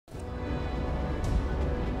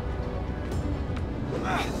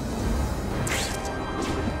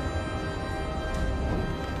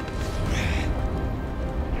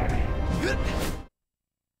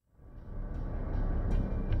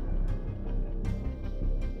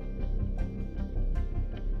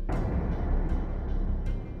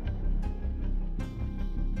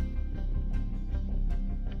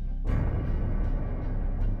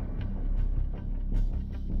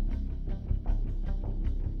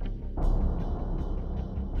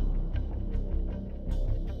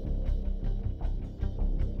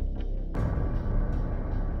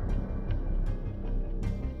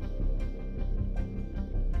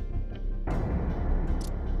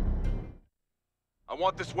I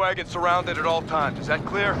want this wagon surrounded at all times. Is that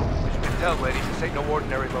clear? As you can tell, ladies, this ain't no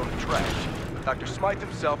ordinary load of trash. But Dr. Smythe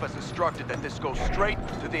himself has instructed that this goes straight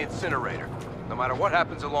to the incinerator, no matter what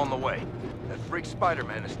happens along the way. That freak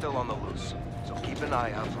Spider-Man is still on the loose, so keep an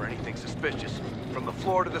eye out for anything suspicious, from the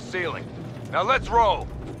floor to the ceiling. Now let's roll!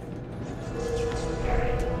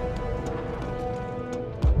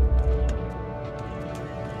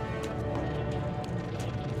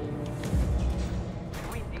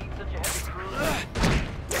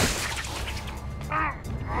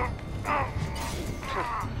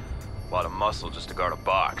 A lot of muscle just to guard a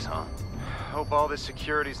box, huh? Hope all this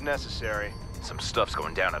security's necessary. Some stuff's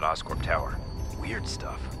going down at Oscorp Tower. Weird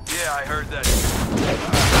stuff. Yeah, I heard that.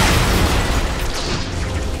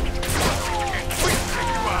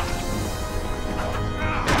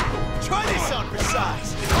 Try this on for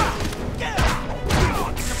size. Get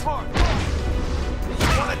You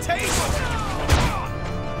want a taste?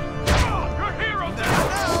 Your hero!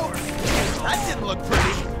 No! That didn't look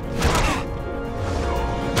pretty.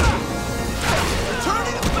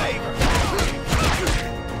 Returning a favor.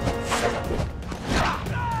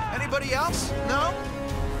 Anybody else? No?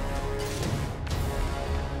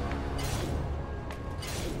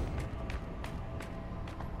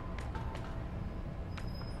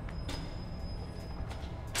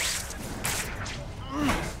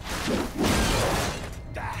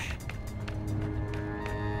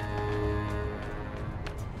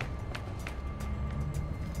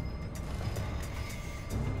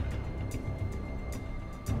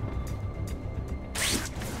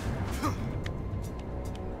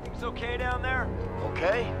 Okay down there?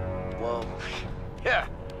 Okay? Well, yeah.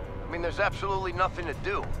 I mean, there's absolutely nothing to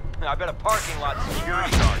do. I bet a parking lot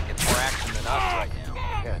security guard gets more action than us right now.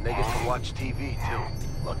 Yeah, and they get to watch TV,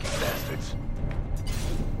 too. Lucky bastards.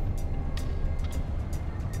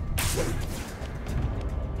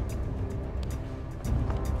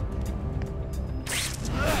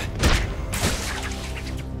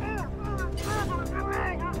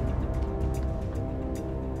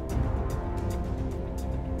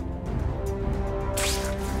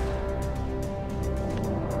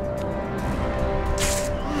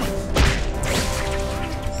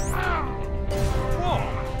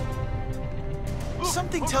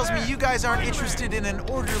 Something tells me you guys aren't interested in an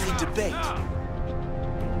orderly debate.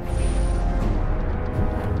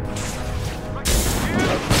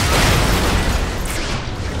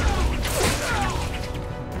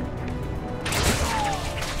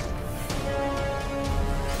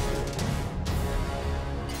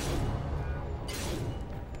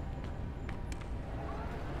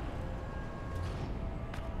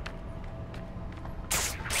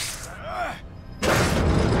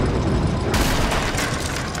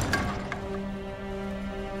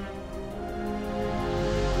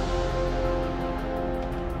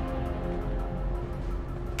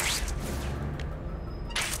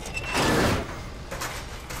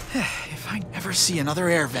 If I ever see another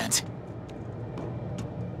air vent.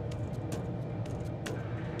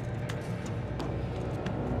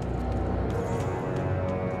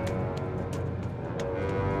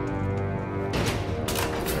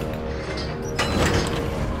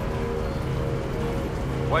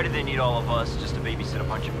 Why do they need all of us just to babysit a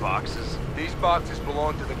bunch of boxes? These boxes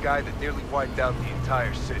belong to the guy that nearly wiped out the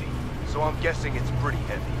entire city. So I'm guessing it's pretty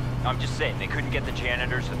heavy. I'm just saying, they couldn't get the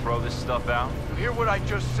janitors to throw this stuff out? You hear what I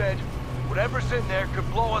just said? Whatever's in there could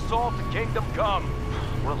blow us all to Kingdom Come.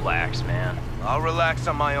 Relax, man. I'll relax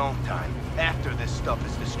on my own time, after this stuff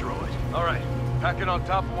is destroyed. All right, pack it on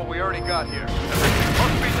top of what we already got here. Everything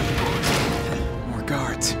must be destroyed. More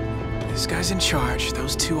guards. This guy's in charge,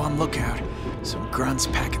 those two on lookout. Some grunts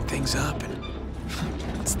packing things up, and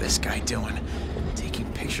what's this guy doing? Taking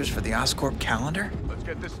pictures for the Oscorp calendar? Let's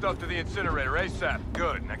get this stuff to the incinerator ASAP.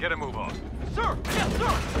 Good, now get a move on. Sir! Yes,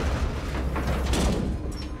 sir!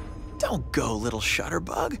 Don't go, little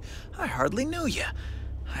shutterbug. I hardly knew you.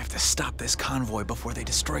 I have to stop this convoy before they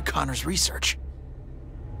destroy Connor's research.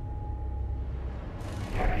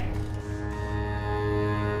 Hey.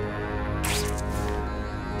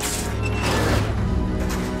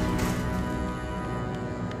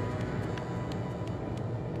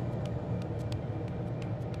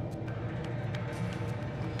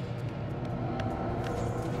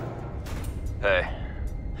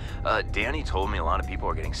 Danny told me a lot of people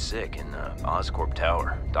are getting sick in Oscorp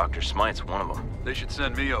Tower. Dr. Smythe's one of them. They should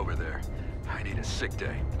send me over there. I need a sick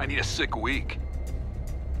day. I need a sick week.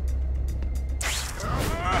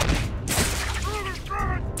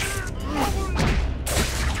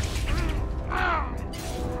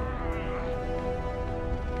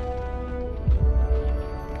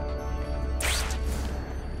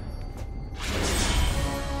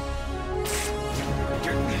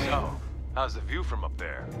 Oh, how's the view from up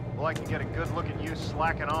there? Well, I can get a good look at you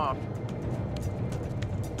slacking off.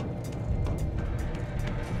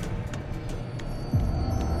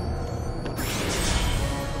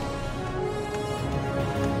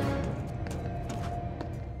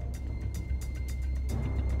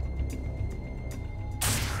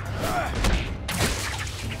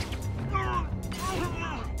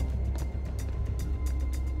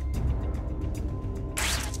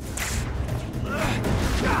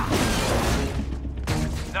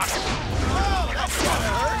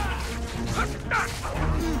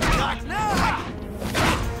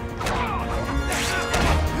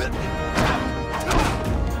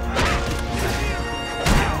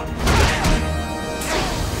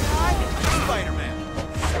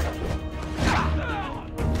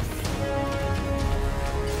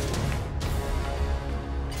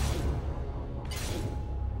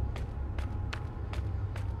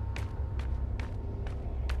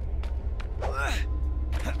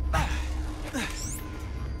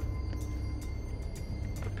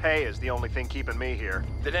 Pay is the only thing keeping me here.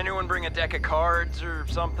 Did anyone bring a deck of cards or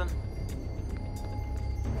something?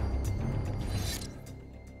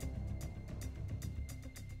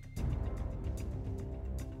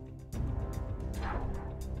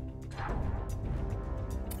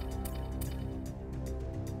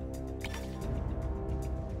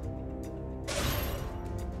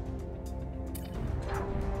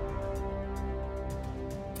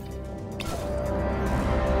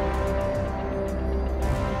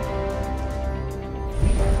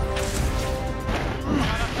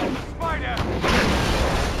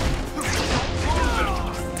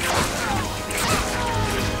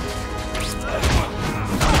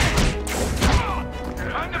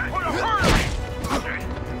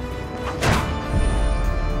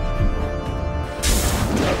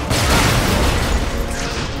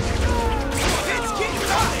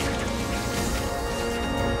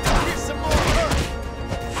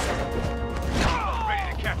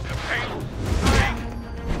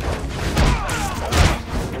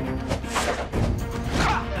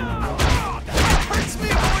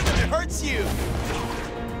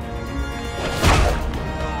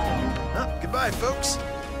 Goodbye, folks.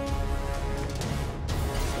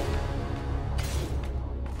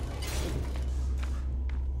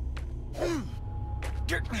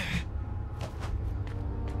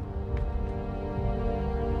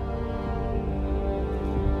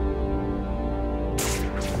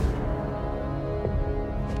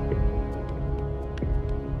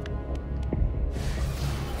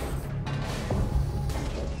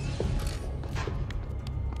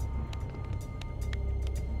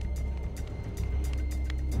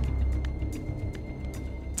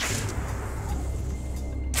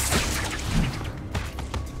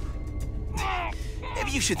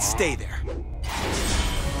 Maybe you should stay there.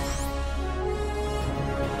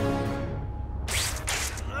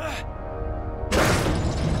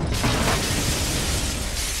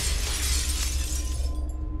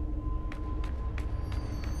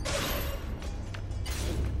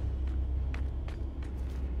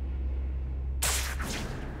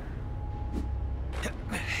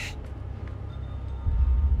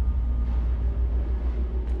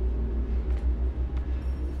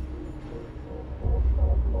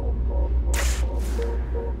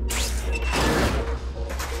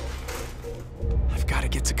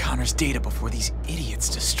 Connor's data before these idiots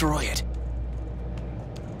destroy it.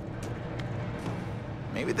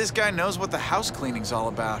 Maybe this guy knows what the house cleaning's all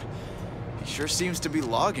about. He sure seems to be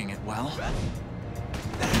logging it well.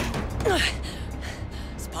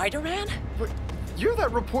 Spider-Man? You're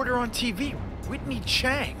that reporter on TV, Whitney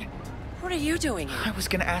Chang. What are you doing here? I was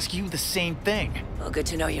gonna ask you the same thing. Well, good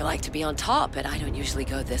to know you like to be on top, but I don't usually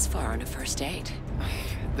go this far on a first date.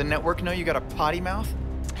 The network know you got a potty mouth?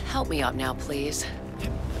 Help me up now, please.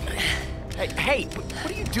 Hey,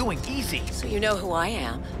 what are you doing? Easy. So you know who I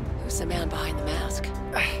am. Who's the man behind the mask?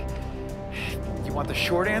 You want the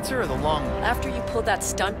short answer or the long one? After you pulled that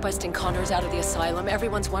stunt busting Connors out of the asylum,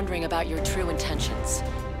 everyone's wondering about your true intentions.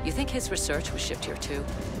 You think his research was shipped here too?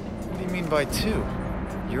 What do you mean by two?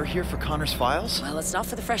 You're here for Connor's files? Well, it's not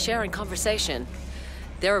for the fresh air and conversation.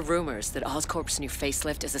 There are rumors that Oscorp's new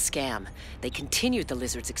facelift is a scam. They continued the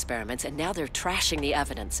Lizard's experiments, and now they're trashing the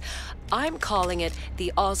evidence. I'm calling it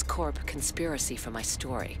the Oscorp conspiracy for my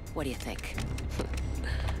story. What do you think?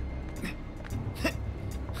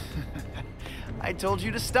 I told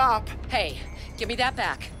you to stop. Hey, give me that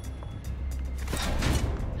back.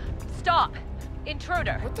 Stop!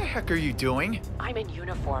 Intruder! What the heck are you doing? I'm in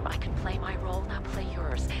uniform. I can play my role, now play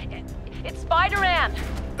yours. It's Spider-Man!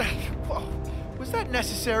 Whoa. Was that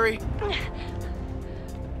necessary?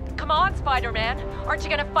 Come Come on, Spider-Man. Aren't you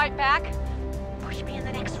gonna fight back? Push me in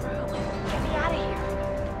the next room. Get me out of here.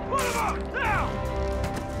 Put him up! Now!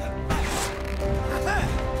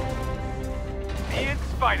 Me and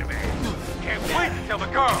Spider-Man. Can't wait to tell the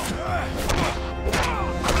girl.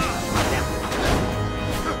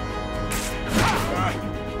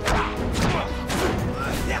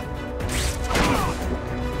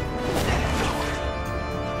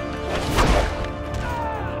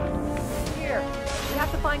 Here. We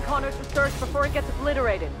have to find Connor's research before it gets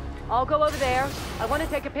obliterated. I'll go over there. I want to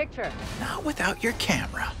take a picture. Not without your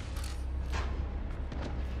camera.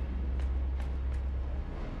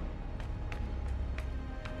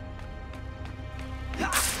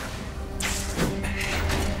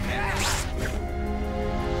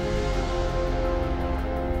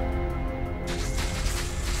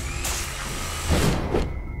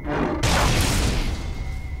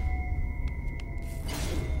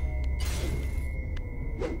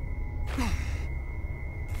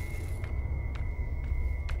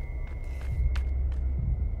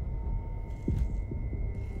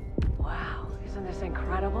 Isn't this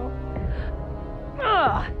incredible?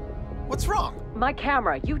 Ugh! What's wrong? My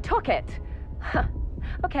camera, you took it! Huh.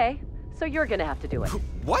 Okay, so you're gonna have to do it.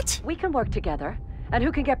 What? We can work together. And who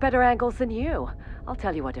can get better angles than you? I'll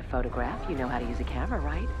tell you what to photograph. You know how to use a camera,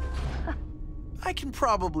 right? I can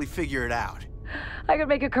probably figure it out. I could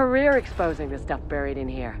make a career exposing the stuff buried in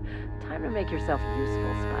here. Time to make yourself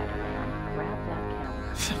useful, Spider-Man. Grab that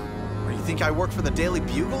camera. Or you think I work for the Daily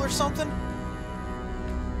Bugle or something?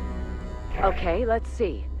 Okay, let's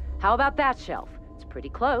see. How about that shelf? It's pretty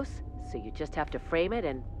close, so you just have to frame it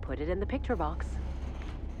and put it in the picture box.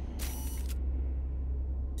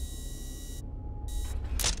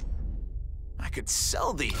 I could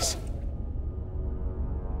sell these.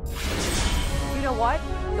 You know what?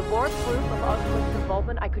 The more proof of Oscorp's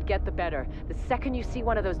involvement I could get, the better. The second you see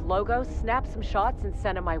one of those logos, snap some shots and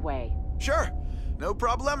send them my way. Sure, no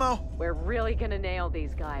problemo. We're really gonna nail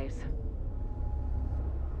these guys.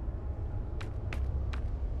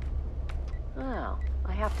 Oh,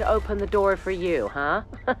 I have to open the door for you, huh?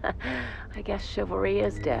 I guess chivalry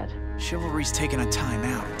is dead. Chivalry's taking a time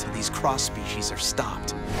out until these cross species are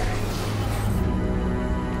stopped.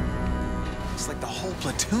 Looks like the whole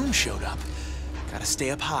platoon showed up. Gotta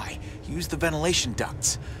stay up high, use the ventilation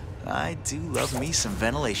ducts. I do love me some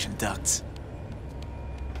ventilation ducts.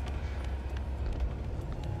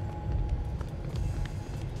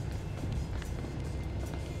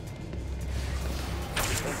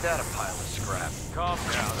 Ain't that a pile of scrap? Calm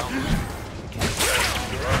down.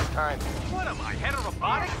 Time. What am I, head of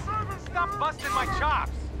robotics? Stop busting my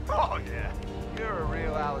chops. Oh, yeah. You're a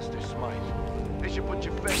real Alistair Smythe. They should put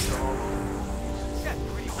your face all over. That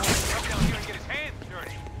pretty boy come down here and get his hands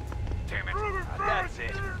dirty. Damn it. That's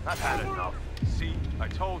it. I've had enough. See, I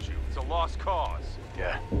told you, it's a lost cause.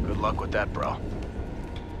 Yeah, good luck with that, bro.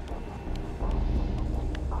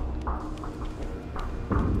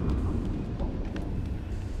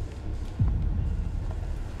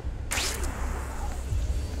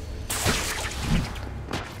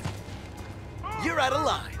 You're out of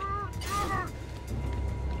line.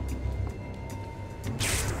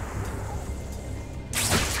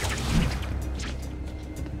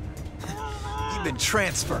 You've been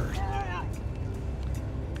transferred.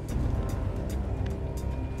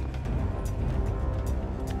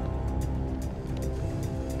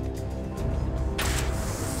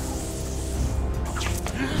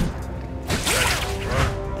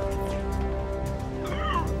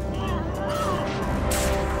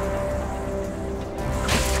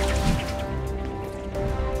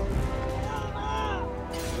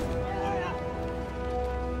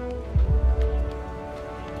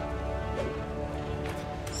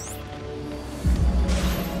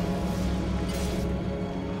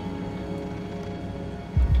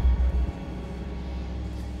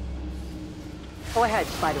 Go ahead,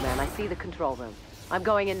 Spider-Man. I see the control room. I'm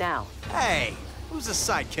going in now. Hey, who's a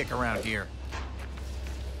sidekick around here?